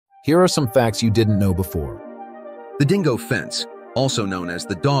Here are some facts you didn't know before. The Dingo Fence, also known as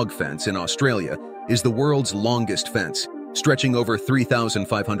the Dog Fence in Australia, is the world's longest fence, stretching over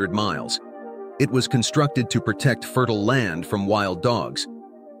 3,500 miles. It was constructed to protect fertile land from wild dogs.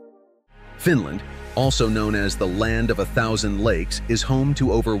 Finland, also known as the Land of 1,000 Lakes, is home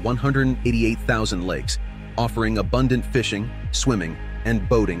to over 188,000 lakes, offering abundant fishing, swimming, and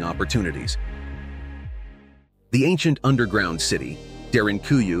boating opportunities. The ancient underground city,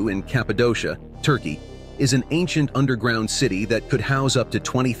 Derinkuyu in Cappadocia, Turkey, is an ancient underground city that could house up to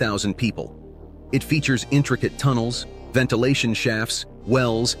 20,000 people. It features intricate tunnels, ventilation shafts,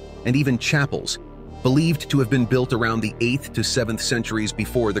 wells, and even chapels, believed to have been built around the 8th to 7th centuries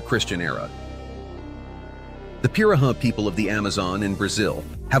before the Christian era. The Piraha people of the Amazon in Brazil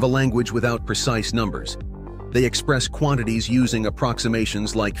have a language without precise numbers. They express quantities using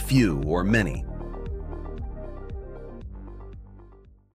approximations like few or many.